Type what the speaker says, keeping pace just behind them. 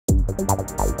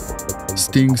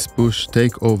Sting's push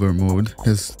takeover mode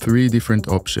has 3 different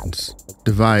options.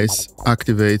 Device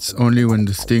activates only when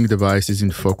the Sting device is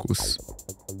in focus.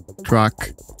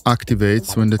 Track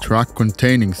activates when the track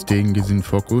containing Sting is in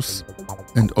focus,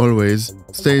 and always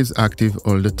stays active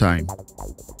all the time.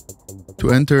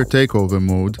 To enter takeover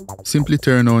mode, simply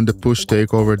turn on the push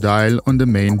takeover dial on the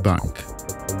main bank.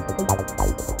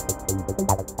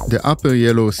 The upper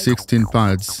yellow 16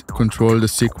 pads control the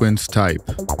sequence type.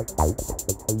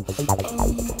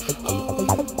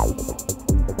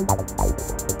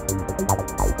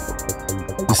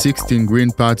 The 16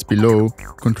 green pads below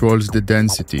controls the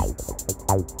density.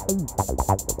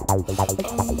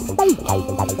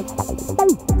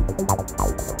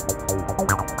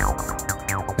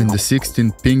 And the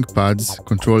 16 pink pads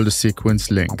control the sequence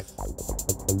length.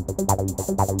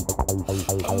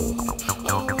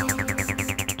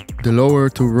 The lower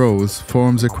 2 rows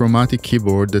forms a chromatic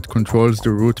keyboard that controls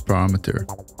the root parameter.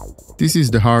 This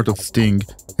is the heart of Sting,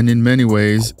 and in many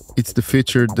ways, it's the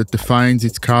feature that defines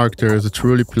its character as a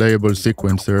truly playable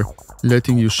sequencer,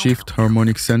 letting you shift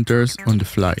harmonic centers on the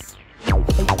fly.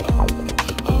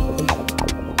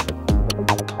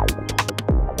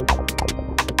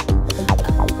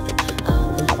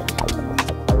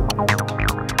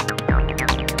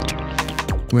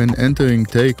 When entering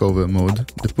takeover mode,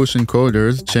 the push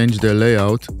encoders change their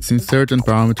layout since certain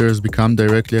parameters become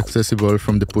directly accessible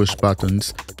from the push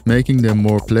buttons, making them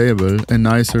more playable and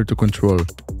nicer to control.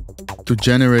 To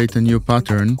generate a new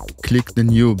pattern, click the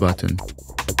New button.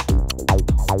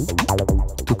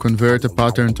 To convert a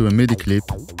pattern to a MIDI clip,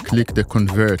 click the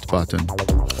Convert button.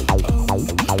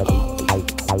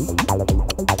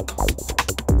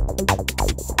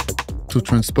 To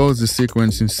transpose the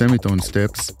sequence in semitone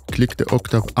steps, click the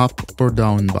octave up or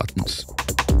down buttons.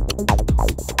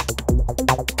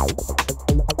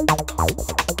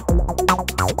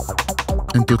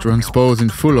 And to transpose in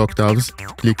full octaves,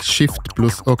 click Shift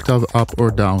plus octave up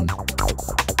or down.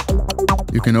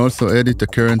 You can also edit the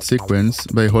current sequence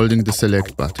by holding the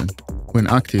Select button. When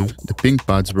active, the pink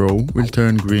pads row will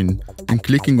turn green, and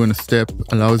clicking on a step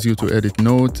allows you to edit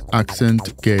note,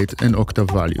 accent, gate, and octave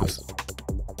values.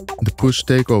 The push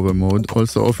takeover mode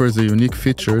also offers a unique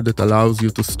feature that allows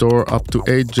you to store up to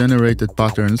 8 generated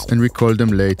patterns and recall them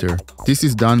later. This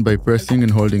is done by pressing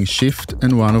and holding Shift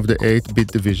and one of the 8-bit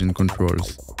division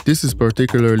controls. This is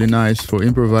particularly nice for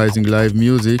improvising live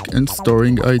music and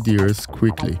storing ideas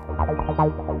quickly.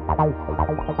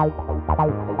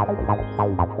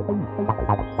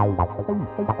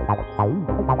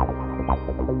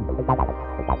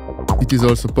 It is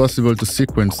also possible to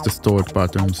sequence the stored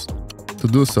patterns. To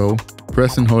do so,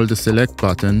 press and hold the Select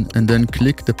button and then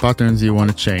click the patterns you want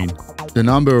to chain. The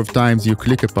number of times you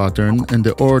click a pattern and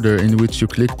the order in which you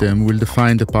click them will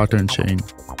define the pattern chain.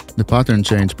 The pattern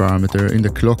change parameter in the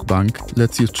clock bank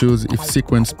lets you choose if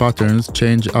sequence patterns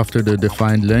change after the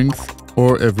defined length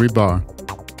or every bar.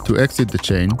 To exit the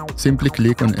chain, simply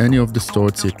click on any of the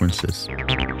stored sequences.